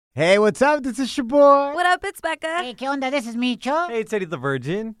Hey, what's up? This is your boy. What up? It's Becca. Hey, ¿qué onda? This is Micho. Hey, it's Eddie the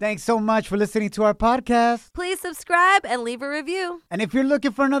Virgin. Thanks so much for listening to our podcast. Please subscribe and leave a review. And if you're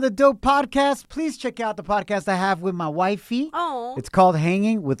looking for another dope podcast, please check out the podcast I have with my wifey. Oh. It's called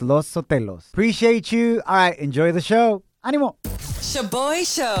Hanging with Los Sotelos. Appreciate you. All right, enjoy the show. Ánimo. Shaboy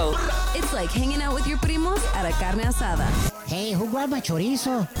Show. It's like hanging out with your primos at a carne asada. Hey, who grabbed my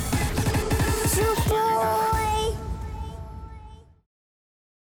chorizo?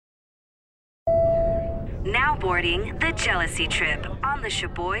 Now boarding the Jealousy Trip on the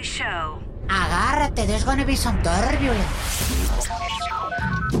Shaboy Show. Agárrate, there's gonna be some turbulence.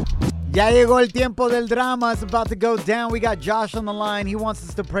 Ya llegó el tiempo del drama. It's about to go down. We got Josh on the line. He wants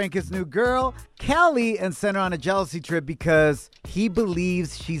us to prank his new girl, Kelly, and send her on a jealousy trip because he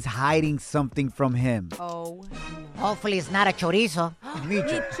believes she's hiding something from him. Oh. Hopefully it's not a chorizo.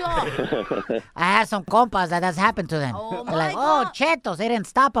 Micho. I have some compas that's happened to them. Oh, They're my like, God. oh, chetos. They didn't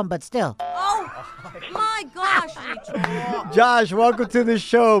stop them, but still. Oh, my gosh, Micho. Josh, welcome to the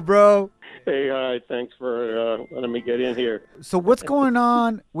show, bro. Hey, all right, thanks for letting me get in here. So what's going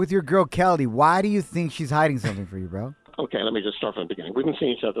on with your girl, Kelly? Why do you think she's hiding something for you, bro? Okay, let me just start from the beginning. We've been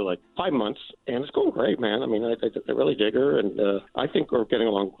seeing each other like 5 months, and it's going great, man. I mean, I really dig her, and I think we're getting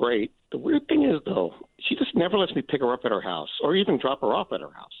along great. The weird thing is, though, she just never lets me pick her up at her house or even drop her off at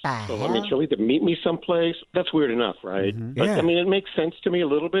her house. So, I mean, she'll either meet me someplace. That's weird enough, right? But, Yeah. I mean, it makes sense to me a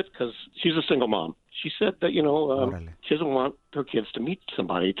little bit because she's a single mom. She said that, she doesn't want her kids to meet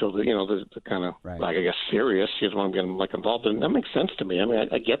somebody till, the kind of, Right. like, I guess, serious. She doesn't want to get them, like, involved in. That makes sense to me. I mean,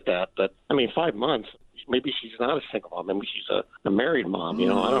 I get that. But, I mean, 5 months. Maybe she's not a single mom. Maybe she's a married mom. I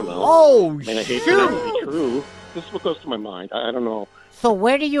don't know. Oh, I mean, I hate for that to be true. This is what goes to my mind. I don't know. So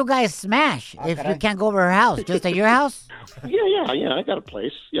where do you guys smash if you can't go over her house? Just at your house? Yeah. I got a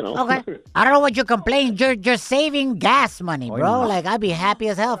place, Okay. I don't know what you're complaining. You're saving gas money, bro. no. Like, I'd be happy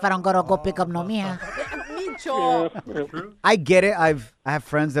as hell if I don't gotta go pick up no mija. Micho. I get it. I have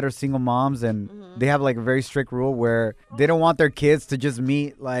friends that are single moms, and they have like a very strict rule where they don't want their kids to just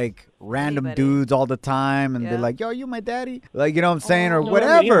meet like random Anybody. dudes all the time, and Yeah. they're like, "Yo, you my daddy," like you know what I'm saying, or No,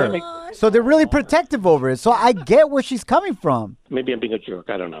 whatever. I mean, So they're really protective over it. So I get where she's coming from. maybe I'm being a jerk.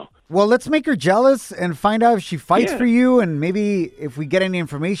 I don't know. Well, let's make her jealous and find out if she fights Yeah. for you, and maybe if we get any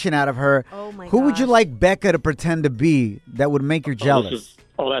information out of her, Oh, my who would you gosh. like Becca to pretend to be that would make her jealous?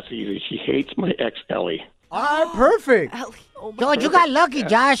 That's easy. She hates my ex, Ellie. All right, perfect. Oh, my George, you got lucky,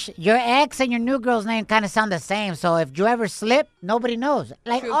 Josh. Your ex and your new girl's name kind of sound the same. So if you ever slip, nobody knows.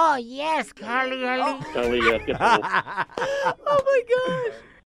 Like, oh, yes, Kelly. Ellie, gets old. Oh, my gosh.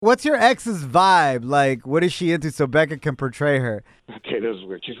 What's your ex's vibe? Like, what is she into so Becca can portray her? Okay, this is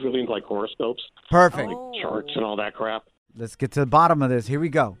weird. She's really into, like, horoscopes, Perfect. Oh. charts, and all that crap. Let's get to the bottom of this. Here we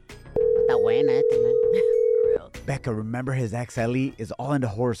go. Está buena esta, man. For real. Becca, remember his ex Ellie is all into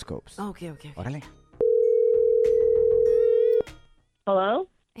horoscopes. Okay. Órale. Hello?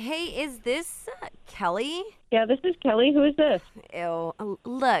 Hey, is this Kelly? Yeah, this is Kelly. Who is this? Ew.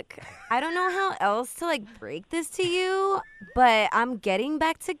 Look, I don't know how else to break this to you, but I'm getting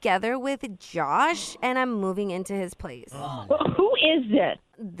back together with Josh and I'm moving into his place. Well, who is this?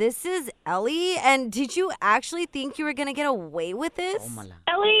 This is Ellie, and did you actually think you were gonna get away with this?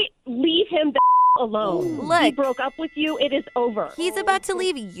 Ellie, leave him the alone. He Look. broke up with you. It is over. He's about to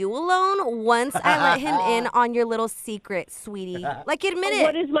leave you alone once I let him in on your little secret, sweetie. Like, admit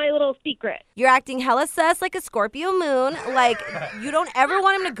What it. is my little secret? You're acting hella sus like a Scorpio moon. Like, you don't ever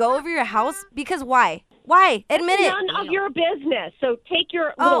want him to go over your house because why? Why? Admit it. None of your business. So take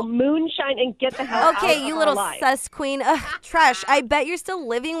your Oh. little moonshine and get the hell out Okay, of you our little lives. sus queen. Ugh, trash. I bet you're still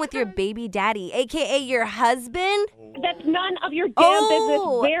living with your baby daddy, a.k.a. your husband. That's none of your damn Oh.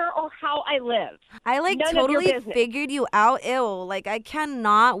 business where or how I live. I, None of your totally business. figured you out. Ew. Like, I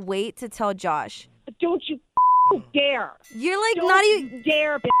cannot wait to tell Josh. Don't you dare. You're, like, Don't not even... you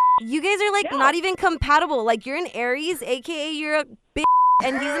dare, bitch. You guys are, like, No. not even compatible. Like, you're an Aries, a.k.a. you're a bitch.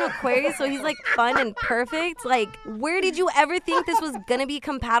 And he's an Aquarius, so he's, like, fun and perfect. Like, where did you ever think this was gonna be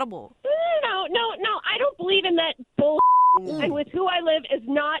compatible? No. I don't believe in that bull. And with who I live is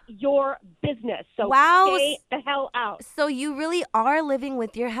not your business. So Wow. stay the hell out. So you really are living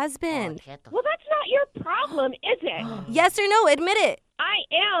with your husband. Well, that's not your problem, is it? Yes or no? Admit it. I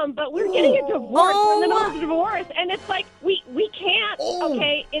am, but we're getting a divorce. We're in the middle of a divorce, and it's like we can't.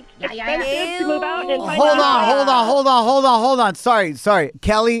 Okay, it's expensive to move out and find Hold out. on. Sorry.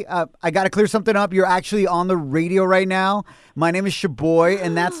 Kelly, I got to clear something up. You're actually on the radio right now. My name is Shaboy,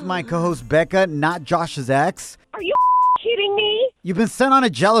 and that's my co-host Becca, not Josh's ex. Are you kidding me? You've been sent on a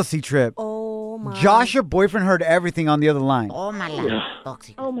jealousy trip. Oh my. Josh, your boyfriend, heard everything on the other line. Tómala,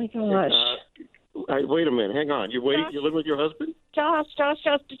 tóxico. Oh my gosh. Wait a minute. Hang on. You live with your husband? Josh,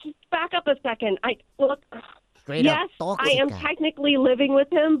 just back up a second. Look. Straight Yes, up I am tóxica. technically living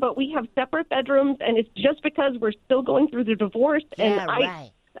with him, but we have separate bedrooms, and it's just because we're still going through the divorce, and Yeah,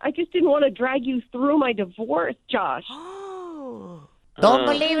 right. I just didn't want to drag you through my divorce, Josh. Don't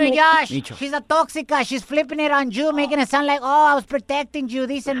believe her, Josh. Micho. She's a tóxica. She's flipping it on you, making it sound like, oh, I was protecting you,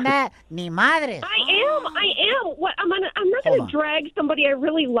 this and that. Ni madres. I am. What? I'm not Hold going on. to drag somebody I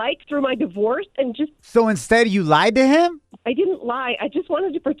really like through my divorce, and just So instead, you lied to him? I didn't lie. I just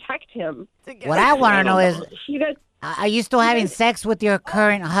wanted to protect him. What I want to know is, You guys. are you still having sex with your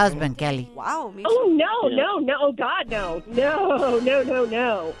current husband, Kelly? Wow, Micho. Oh no, God, no.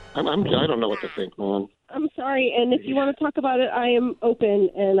 I don't know what to think, man. I'm sorry, and if you want to talk about it, I am open,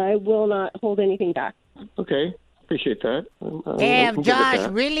 and I will not hold anything back. Okay, appreciate that. I'm Damn, good with Josh,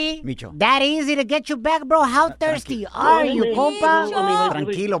 that. really? Micho. That easy to get you back, bro? How thirsty are you, compa?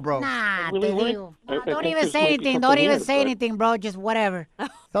 Tranquilo, bro. Nah, te Really, really? digo. I Don't think even this say might be anything. something Don't even else, say but- anything, bro. Just whatever.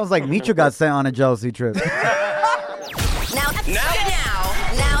 Sounds like Micho got sent on a jealousy trip.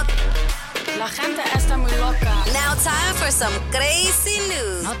 La gente está muy loca. Now time for some crazy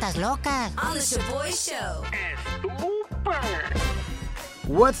news Notas locas. on the Shaboy Show.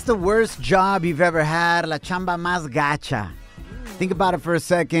 What's the worst job you've ever had? La chamba más gacha. Think about it for a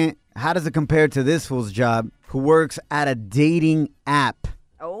second. How does it compare to this fool's job who works at a dating app?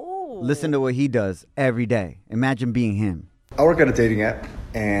 Oh. Listen to what he does every day. Imagine being him. I work at a dating app,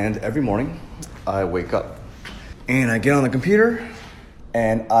 and every morning I wake up and I get on the computer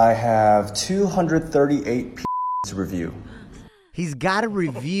and I have 238 to review. He's got to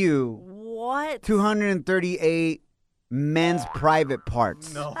review What? 238 men's private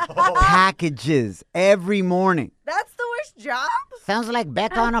parts. Packages every morning. That's the worst job? Sounds like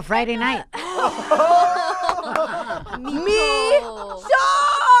Becca on a Friday night.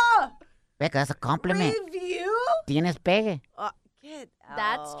 Micho! Becca, that's a compliment. Review? Tienes pegue. Get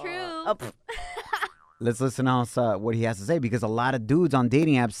That's out. true. Let's listen to what he has to say, because a lot of dudes on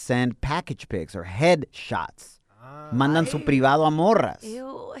dating apps send package pics or headshots. Mandan su privado a morras.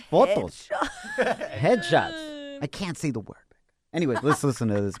 Ew. Fotos. Headshots. I can't say the word. Anyways, let's listen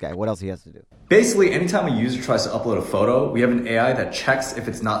to this guy. What else he has to do? Basically, anytime a user tries to upload a photo, we have an AI that checks if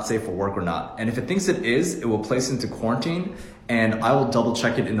it's not safe for work or not. And if it thinks it is, it will place it into quarantine, and I will double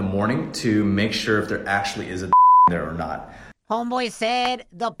check it in the morning to make sure if there actually is a there or not. Homeboy said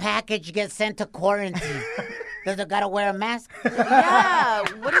the package gets sent to quarantine. Does it gotta wear a mask? Yeah.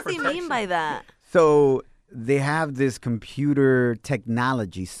 What does he mean by that? So they have this computer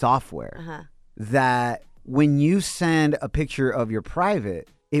technology software that when you send a picture of your private,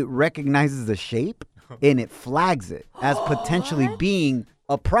 it recognizes the shape and it flags it as potentially being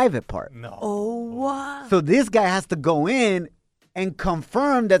a private part. Oh, what? So this guy has to go in and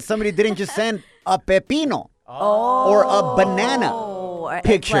confirm that somebody didn't just send a pepino or a banana or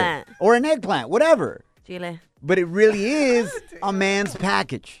picture eggplant. or an eggplant, whatever. Chile. But it really is a man's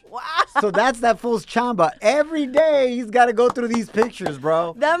package. Wow. So that's that fool's chamba. Every day he's got to go through these pictures,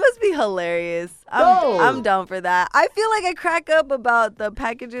 bro. That must be hilarious. No. I'm down for that. I feel like I crack up about the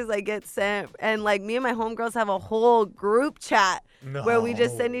packages I get sent, and like me and my homegirls have a whole group chat where we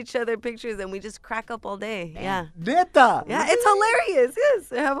just send each other pictures and we just crack up all day. Yeah. Neta. Yeah, it's hilarious.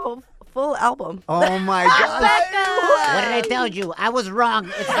 Yes, I have a whole full album. Oh my God. What did I tell you? I was wrong.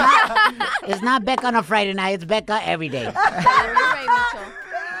 It's not Becca on a Friday night. It's Becca every day. You're right, Mitchell.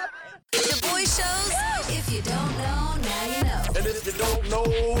 The boy shows. If you don't know, now you know. And if you don't know,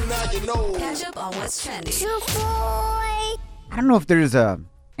 now you know. Catch up on what's trending. I don't know if there's a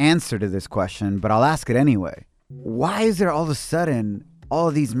answer to this question, but I'll ask it anyway. Why is there all of a sudden all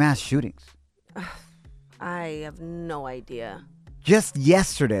of these mass shootings? I have no idea. Just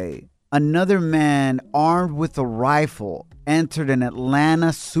yesterday, another man armed with a rifle entered an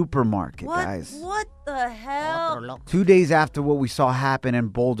Atlanta supermarket, What? guys. What the hell? 2 days after what we saw happen in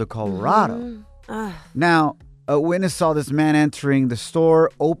Boulder, Colorado. Now, a witness saw this man entering the store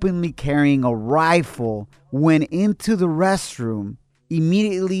openly carrying a rifle, went into the restroom.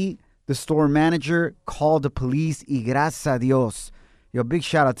 Immediately, the store manager called the police, y gracias a Dios. Yo, big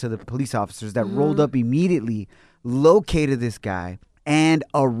shout out to the police officers that rolled up immediately, located this guy, and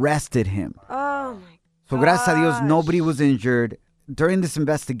arrested him. Oh my. So gracias a Dios, nobody was injured. During this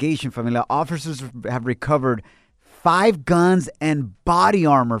investigation, familia, officers have recovered 5 guns and body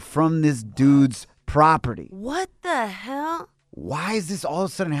armor from this dude's property. What the hell? Why is this all of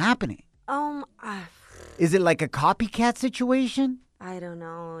a sudden happening? I Is it like a copycat situation? don't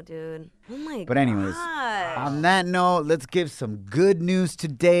know, dude. Oh my. But anyways, gosh. on that note, let's give some good news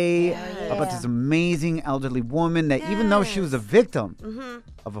today about this amazing elderly woman that even though she was a victim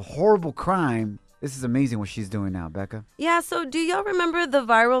of a horrible crime, This is amazing what she's doing now, Becca. Yeah, so do y'all remember the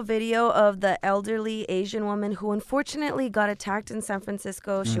viral video of the elderly Asian woman who unfortunately got attacked in San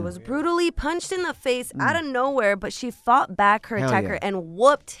Francisco? She was brutally punched in the face out of nowhere, but she fought back her Hell attacker yeah. and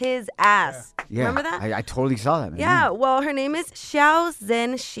whooped his ass. Yeah. Remember that? I totally saw that, man. Yeah, well, her name is Xiao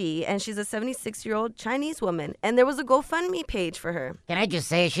Zhen Shi, and she's a 76-year-old Chinese woman. And there was a GoFundMe page for her. Can I just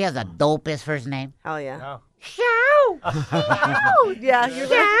say she has the dopest first name? Hell yeah. Xiao! Yeah, you're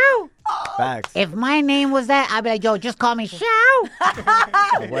right. Xiao! Facts. If my name was that, I'd be like, yo, just call me Xiao.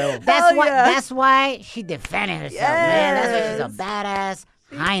 Well, That's why she defended herself, man. That's why she's Yes. a badass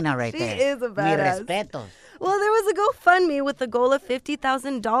hyena right She there. is a badass. Mi respetos. Well, there was a GoFundMe with the goal of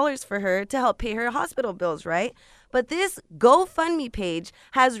 $50,000 for her to help pay her hospital bills, right? But this GoFundMe page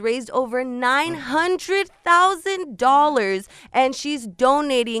has raised over $900,000, and she's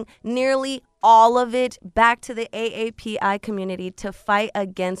donating nearly all of it back to the AAPI community to fight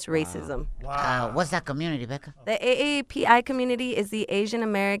against racism. What's that community, Becca? The AAPI community is the Asian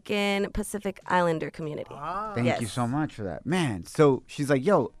American Pacific Islander community. thank you so much for that. Man, so she's like,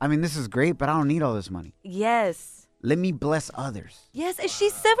 yo, I mean, this is great, but I don't need all this money. Yes. Let me bless others. Yes, and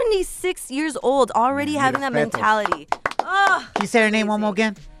she's 76 years old, already having that mentality. Oh, Can you say her name one more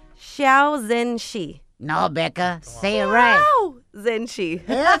again? Xiao Zhen Shi. No, Becca. Say it right. Wow, Zhen Shi.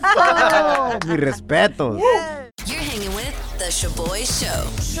 Oh, mi respetos. You're hanging with The Shaboy Show.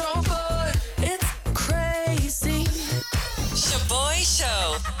 Shaboy, it's crazy. Shaboy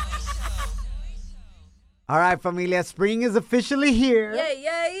Show. All right, familia, spring is officially here.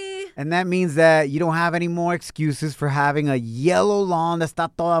 Yay. And that means that you don't have any more excuses for having a yellow lawn that está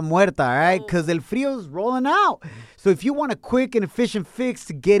toda muerta, all right? Because el frío is rolling out. So if you want a quick and efficient fix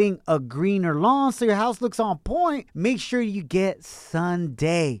to getting a greener lawn so your house looks on point, make sure you get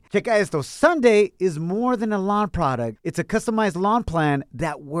Sunday. Checa esto. Sunday is more than a lawn product. It's a customized lawn plan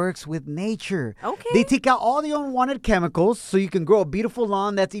that works with nature. Okay. They take out all the unwanted chemicals so you can grow a beautiful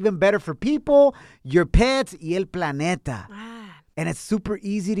lawn that's even better for people, your pets, y el planeta. And it's super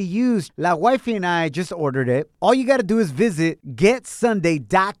easy to use. La wifey and I just ordered it. All you got to do is visit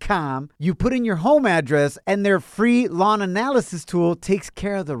getsunday.com. You put in your home address, and their free lawn analysis tool takes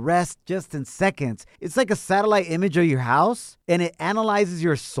care of the rest just in seconds. It's like a satellite image of your house, and it analyzes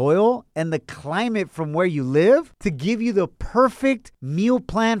your soil and the climate from where you live to give you the perfect meal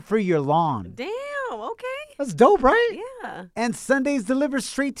plan for your lawn. Damn, okay. That's dope, right? Yeah. And Sundays delivered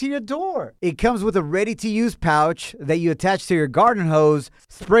straight to your door. It comes with a ready-to-use pouch that you attach to your garden hose,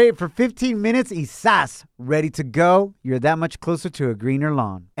 spray it for 15 minutes, y sas, ready to go. You're that much closer to a greener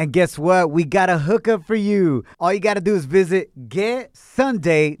lawn. And guess what? We got a hookup for you. All you got to do is visit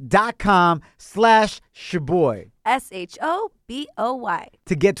getsunday.com/shaboy. SHOBOY.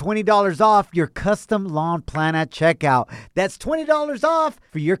 To get $20 off your custom lawn plan at checkout. That's $20 off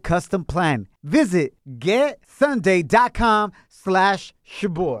for your custom plan. Visit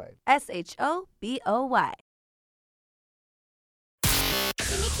getsunday.com/shaboy. SHOBOY.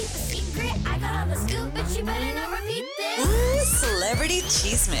 Ooh, Celebrity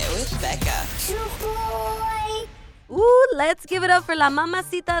Cheesemate with Becca. Ooh, let's give it up for La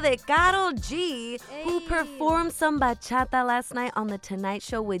Mamacita de Karol G, who performed some bachata last night on The Tonight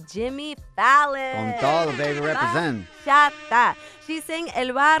Show with Jimmy Fallon. Con todo, baby, represent. Bachata. She sang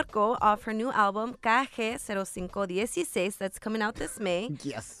El Barco off her new album, KG0516, that's coming out this May.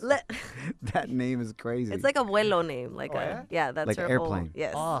 Yes. Le- That name is crazy. It's like a vuelo name. Yeah, that's Like her airplane. whole...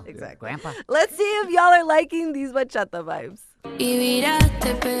 Yes, Oh, exactly. Grandpa. Let's see if y'all are liking these bachata vibes. Y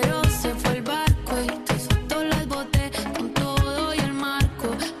viraste, pero se fue el barco y tus fotos las boté con todo y el marco.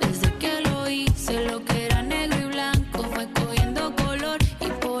 Desde que lo hice, lo que era negro y blanco fue cogiendo color y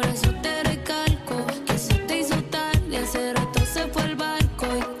por eso te recalco que se te hizo tarde. Hace rato se fue el barco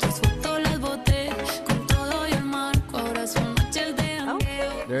y tus fotos las boté con todo y el marco. Ahora son noches de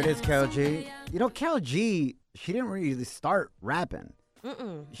jangueo. There it is, Karol G. You know, Karol G, she didn't really start rapping.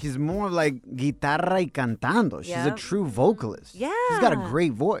 She's more of like guitarra y cantando. She's a Yep. true vocalist. Yeah. She's got a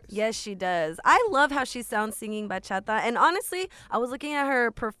great voice. Yes, she does. I love how she sounds singing bachata. And honestly, I was looking at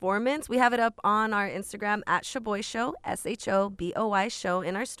her performance. We have it up on our Instagram at Shaboy Show, SHOBOY Show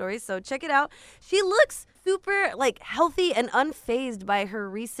in our stories. So check it out. She looks super like healthy and unfazed by her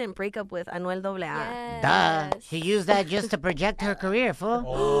recent breakup with Anuel AA. Duh. She used that just to project her career,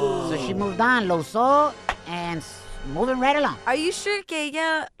 fool. So she moved on, lo usó, and moving right along. Are you sure que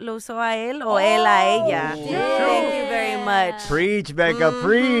ella lo usó a él o él a ella? Thank you very much. Preach, Becca,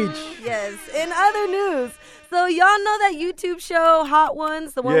 preach. Yes. In other news, So y'all know that YouTube show Hot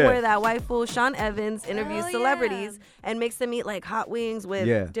Ones, the one Yeah. where that white fool Sean Evans interviews Hell celebrities and makes them eat like hot wings with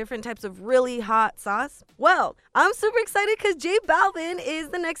Yeah. different types of really hot sauce. Well, I'm super excited because J Balvin is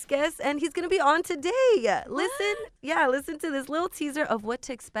the next guest and he's gonna be on today. Listen to this little teaser of what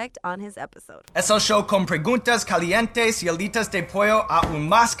to expect on his episode. Es el show con preguntas calientes y alitas de pollo aún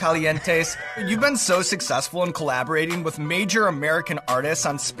más calientes. You've been so successful in collaborating with major American artists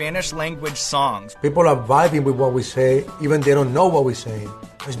on Spanish language songs. People are vibing with what we say, even they don't know what we're saying.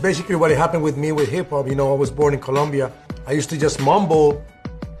 It's basically what happened with me with hip hop. You know, I was born in Colombia. I used to just mumble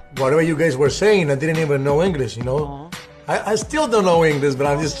whatever you guys were saying. I didn't even know English, you know. I still don't know English, but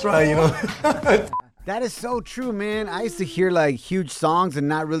I'm just trying, you know. That is so true, man. I used to hear like huge songs and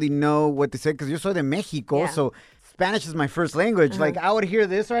not really know what they said because yo soy de Mexico, Yeah. so Spanish is my first language. Like I would hear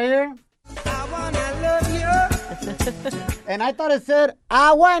this right here. And I thought it said,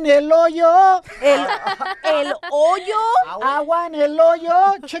 agua en el hoyo. El hoyo? Agua en el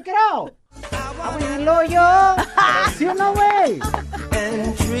hoyo. Check it out. Agua en el hoyo. ¿Sí o no, güey?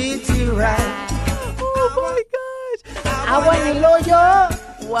 And treat you right. Oh my gosh. Agua en el hoyo.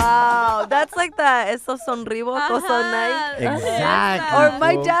 Wow, that's like that. Eso sonribo, todo night. Exactly. Or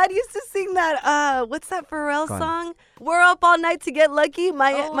my fool. dad used to sing that. What's that Pharrell song? We're up all night to get lucky.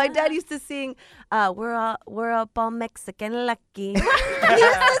 My dad used to sing. We're up all Mexican lucky. He used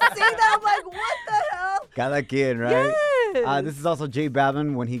to sing that. I'm like, what the hell? Cada kid, right? Yes. This is also J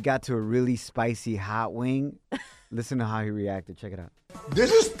Balvin when he got to a really spicy hot wing. Listen to how he reacted. Check it out.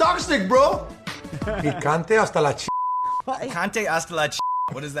 This is toxic, bro. Picante hasta la ch. Cante hasta la ch.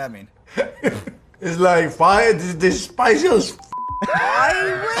 What does that mean? It's like fire. This is spicy as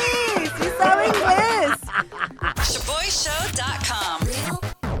Ay, güey, sí sabe inglés. ShaboyShow.com. Real,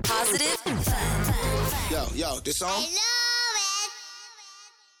 positive, fun. Yo, this song?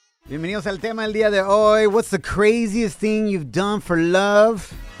 Bienvenidos al tema del día de hoy. What's the craziest thing you've done for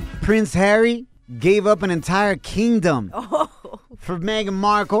love? Prince Harry gave up an entire kingdom for Meghan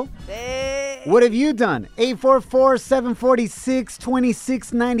Markle. What have you done?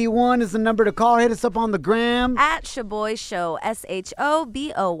 844-746-2691 is the number to call. Hit us up on the gram. At Shaboy Show,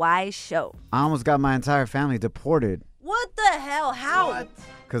 SHOBOY Show. I almost got my entire family deported What the hell? How?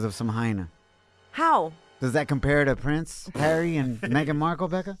 because of some hyena. How? Does that compare to Prince Harry and Meghan Markle,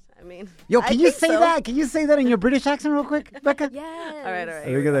 Becca? I mean, Yo, I can you think say so. that? Can you say that in your British accent real quick, Becca? Yes. All right.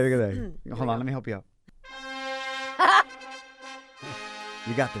 Look at that, look at that. Hold on, let me help you out.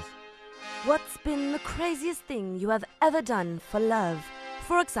 You got this. What's been the craziest thing you have ever done for love?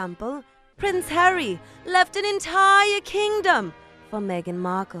 For example, Prince Harry left an entire kingdom for Meghan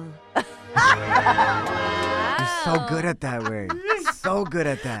Markle. You're so good at that, Ray. So good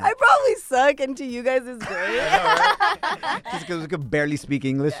at that. I probably suck, and to you guys it's great. Just because we can barely speak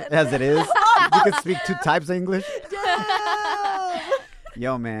English as it is. You can speak two types of English.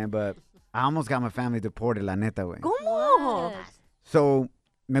 Yo, man, but I almost got my family deported, la neta, güey. ¿Cómo? So,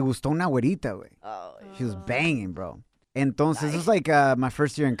 me gustó una güerita, güey. She was banging, bro. Entonces, this was like my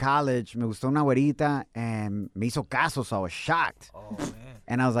first year in college. Me gustó una güerita and me hizo caso, so I was shocked. Oh, man.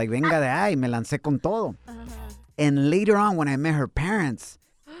 And I was like, venga de ahí, me lancé con todo. And later on, when I met her parents,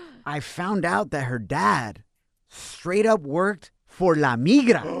 I found out that her dad straight up worked for La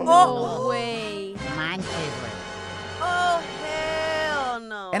Migra. No way. Manches, güey. Oh, hell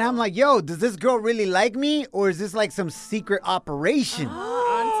no. And I'm like, yo, does this girl really like me? Or is this like some secret operation?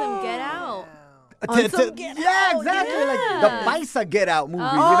 On some Get Out. Yeah, exactly. Like the Paisa Get Out movie.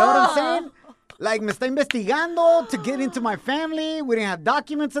 You know what I'm saying? Like, me está investigando to get into my family. We didn't have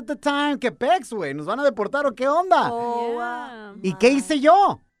documents at the time. ¿Qué pex, güey? ¿Nos van a deportar o qué onda? Oh, ¿Y qué hice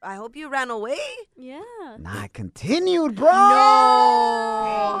yo? I hope you ran away. Yeah. Nah, I continued, bro.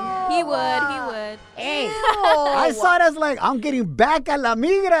 No. He would. Hey, I saw it as like, I'm getting back at La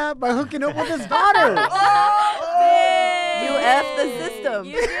Migra by hooking up with his daughter. You F the system.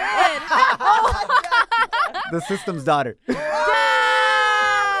 You did. The system's daughter.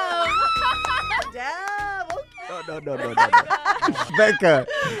 Damn. Okay. No. Becca,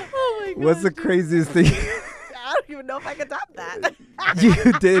 what's the craziest thing I don't even know if I can top that. you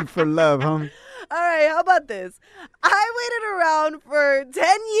did for love, huh? All right, how about this? I waited around for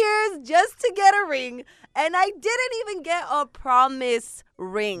 10 years just to get a ring, and I didn't even get a promise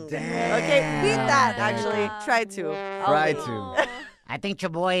ring. Damn. Okay, beat that, actually. Try to. Try to. I think your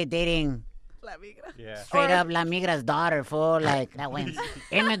boy dating Yeah. straight up La Migra's daughter, fool. Like, that wins.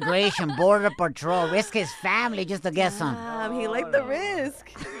 Immigration, border patrol, risk his family just to get some. He liked the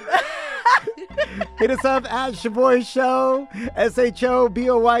risk. Hit us up at Shaboy Show,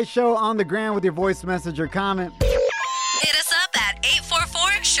 SHOBOY Show on the gram with your voice message or comment. Hit us up at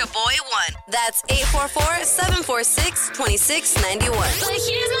 844-SHABOY1. That's 844-746-2691. But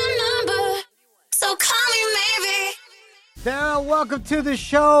here's my number, so call me maybe. Sarah, welcome to the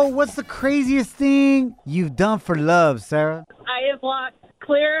show. What's the craziest thing you've done for love, Sarah? I have walked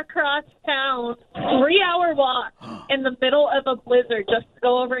clear across town, 3-hour walk in the middle of a blizzard just to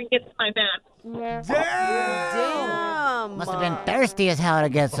go over and get to my man. Damn. Must have been thirsty as hell to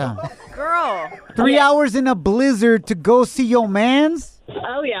get some. Girl. 3 hours in a blizzard to go see your mans?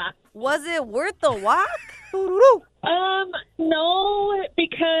 Oh, yeah. Was it worth the walk? No,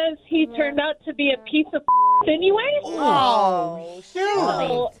 because he turned out to be a piece of anyway. Oh,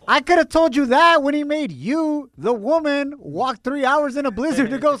 So, I could have told you that when he made you, the woman, walk 3 hours in a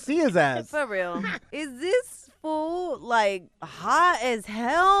blizzard to go see his ass. For real. Is this fool like hot as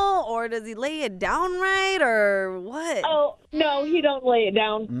hell, or does he lay it down right, or what? oh, no, he don't lay it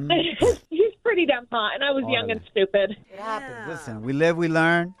down. He's pretty damn hot, and I was young and stupid. It happens. Listen, we live, we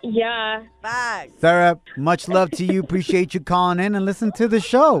learn. Yeah. Facts. Sarah, much love to you. Appreciate you calling in and listen to the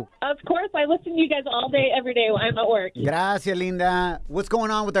show. Of course, I listen to you guys all day, every day when I'm at work. Gracias, linda. What's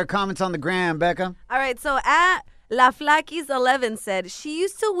going on with our comments on the gram, Becca? All right, so at La Flakis11 said she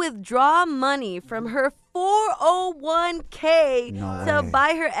used to withdraw money from her 401k to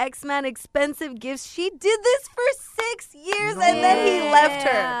buy her ex-man expensive gifts. She did this for 6 years and then he left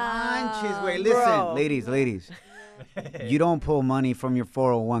her. Manches, wait, listen, Bro. ladies. You don't pull money from your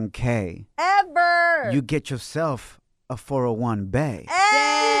 401k. Ever. You get yourself a 401 bay.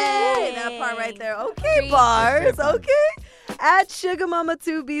 Hey, that part right there. Okay, bars. Okay. At Sugar Mama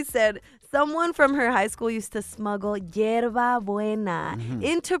 2B said, someone from her high school used to smuggle yerba buena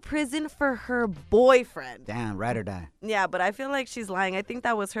into prison for her boyfriend. Damn, ride or die. Yeah, but I feel like she's lying. I think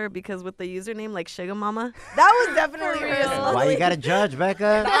that was her because with the username like Sugar Mama, that was definitely her. Why you gotta judge,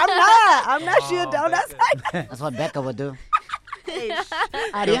 Becca? I'm not. She a donut. That's what Becca would do.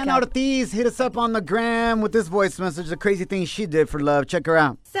 Ariana Ortiz hit us up on the gram with this voice message, the crazy thing she did for love. Check her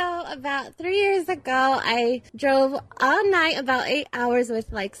out. So about 3 years ago, I drove all night, about 8 hours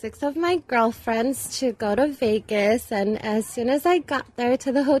with like 6 of my girlfriends to go to Vegas. And as soon as I got there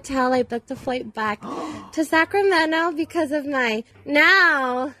to the hotel, I booked a flight back to Sacramento because of my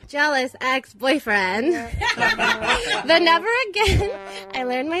now jealous ex-boyfriend. But never again. I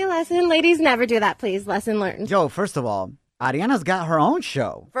learned my lesson. Ladies, never do that, please. Lesson learned. Yo, first of all, Ariana's got her own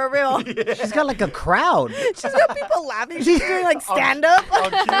show. For real. She's got like a crowd. She's got people laughing. She's doing like stand-up.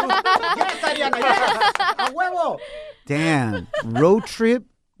 Yes, Ariana, yes. A huevo. Damn. Road trip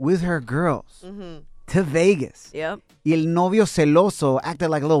with her girls to Vegas. Yep. Y el novio celoso acted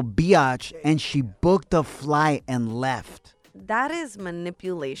like a little biatch, and she booked a flight and left. That is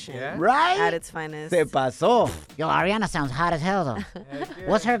manipulation. Right? At its finest. Se pasó. Yo, Ariana sounds hot as hell, though.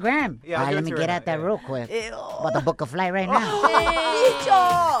 What's her gram? Yeah, All I'll right, give let it me to get her at that now. real quick. Ew. About to book a flight right now.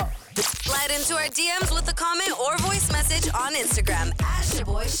 Slide into our DMs with a comment or voice message on Instagram at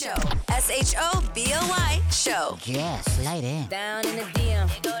Shaboy Show. SHOBOY Show. Yeah, slide in. Down in the DM.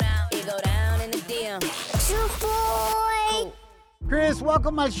 It go down in the DM. Shaboy. Chris,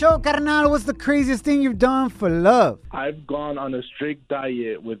 welcome to my show, carnal. What's the craziest thing you've done for love? I've gone on a strict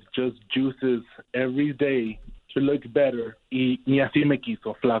diet with just juices every day to look better. Y ni así me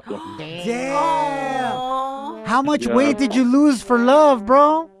quiso, flaco. Damn. How much weight did you lose for love,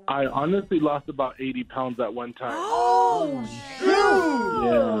 bro? I honestly lost about 80 pounds at one time. Oh, shoot.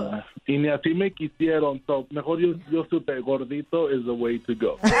 Yeah. Y ni así me quisieron. So, mejor yo supe, gordito is the way to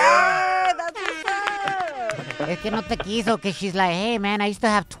go. Es que no te quiso, que she's like, hey, man, I used to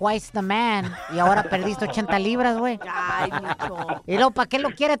have twice the man. Y ahora perdiste 80 libras, güey. Ay, Micho. Y luego, ¿para qué lo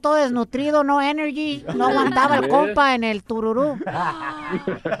quiere todo desnutrido? No energy. No aguantaba el compa en el tururú.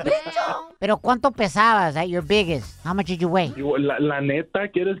 Pero ¿cuánto pesabas at your biggest? How much did you weigh? La neta,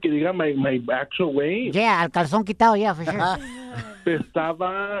 ¿quieres que diga my actual weight? Yeah, al calzón quitado, yeah, for sure.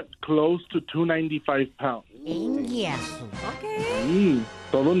 Pesaba close to 295 pounds. Yes. Sí,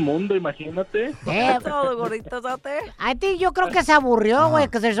 todo el mundo, imagínate. Todos los gorditos out there. I think yo creo que se aburrió, güey,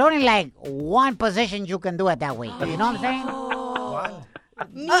 because there's only like one position you can do at that weight. You know what I'm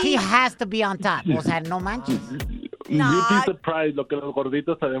saying? He has to be on top. O sea, no manches. You'd be surprised lo que los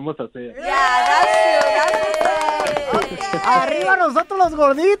gorditos sabemos hacer. ¡Arriba nosotros los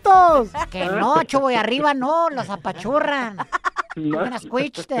gorditos! Que no, chavo, y arriba no, los apachurran. You're gonna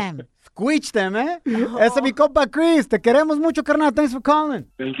squeech them. Squeech them, eh? Ese es mi compa Chris. Te queremos mucho, carnal. Thanks for calling.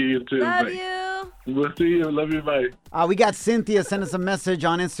 Thank you, you too. Love Bye. you. We'll see you. Love you. Bye. We got Cynthia send us a message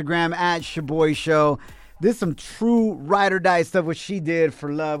on Instagram at Shaboy Show. This is some true ride or die stuff what she did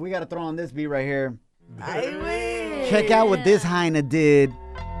for love. We got to throw on this beat right here. Check out what this hyena did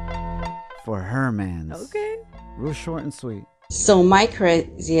for her mans. Okay. Real short and sweet. So my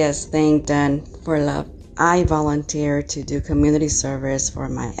craziest thing done for love, I volunteered to do community service for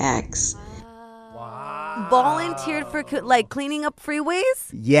my ex. Volunteered for like cleaning up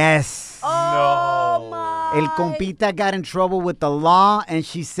freeways? Yes. Oh my. El compita got in trouble with the law and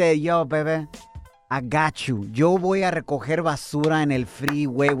she said, yo, baby, I got you. Yo voy a recoger basura en el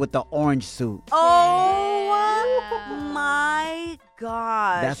freeway with the orange suit. Oh my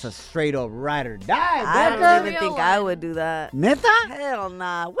gosh. That's a straight up ride or die, I Becca. don't even think I would do that. Neta? Hell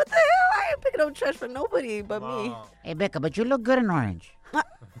nah. What the hell? I ain't picking up trash for nobody but me. Hey, Becca, but you look good in orange.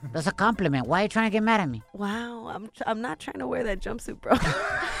 That's a compliment. Why are you trying to get mad at me? Wow, I'm not trying to wear that jumpsuit, bro.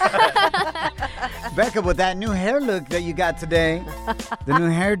 Becca, with that new hair look that you got today, the new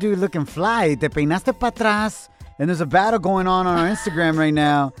hairdo looking fly, te peinaste para atrás, and there's a battle going on our Instagram right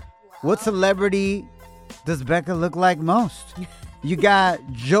now. What celebrity does Becca look like most? You got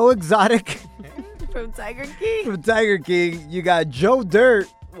Joe Exotic From Tiger King. from Tiger King. You got Joe Dirt.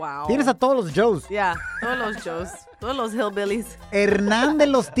 Wow. Tienes a todos los Joes. Yeah, todos los Joes. Todos los hillbillies. Hernán de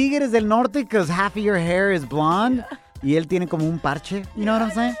los Tigres del Norte, because half of your hair is blonde. Y él tiene como un parche. You know what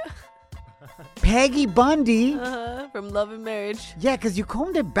I'm saying? Peggy Bundy. From Love and Marriage. Yeah, because you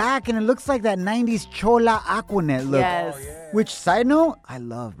combed it back and it looks like that 90s Chola Aquanet look. Yes. Which, side note, I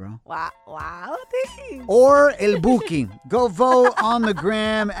love, bro. Wow, thanks. Or El Buki. Go vote on the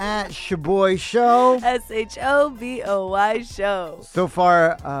gram at Shaboy Show. SHOBOY Show. So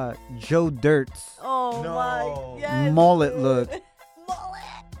far, Joe Dirt's Oh my, yes. mullet look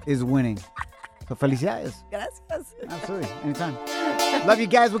is winning. So felicidades. Gracias. Absolutely. Anytime. Love you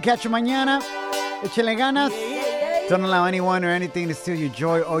guys. We'll catch you mañana. Échale ganas. Don't allow anyone or anything to steal your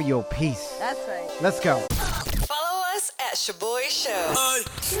joy or your peace. That's right. Let's go. Follow us at Shaboy Show.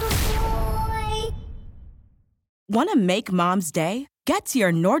 Want to make Mom's day? Get to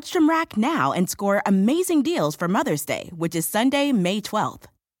your Nordstrom Rack now and score amazing deals for Mother's Day, which is Sunday, May 12th.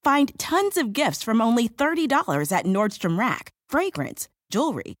 Find tons of gifts from only $30 at Nordstrom Rack. Fragrance,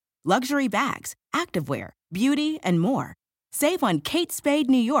 jewelry, luxury bags, activewear, beauty, and more. Save on Kate Spade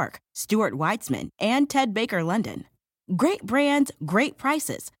New York, Stuart Weitzman, and Ted Baker London. Great brands, great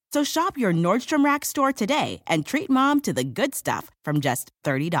prices. So shop your Nordstrom Rack store today and treat Mom to the good stuff from just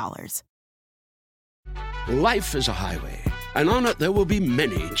 $30. Life is a highway, and on it there will be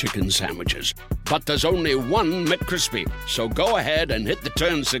many chicken sandwiches. But there's only one McCrispy. So go ahead and hit the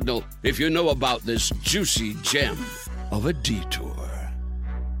turn signal if you know about this juicy gem of a detour.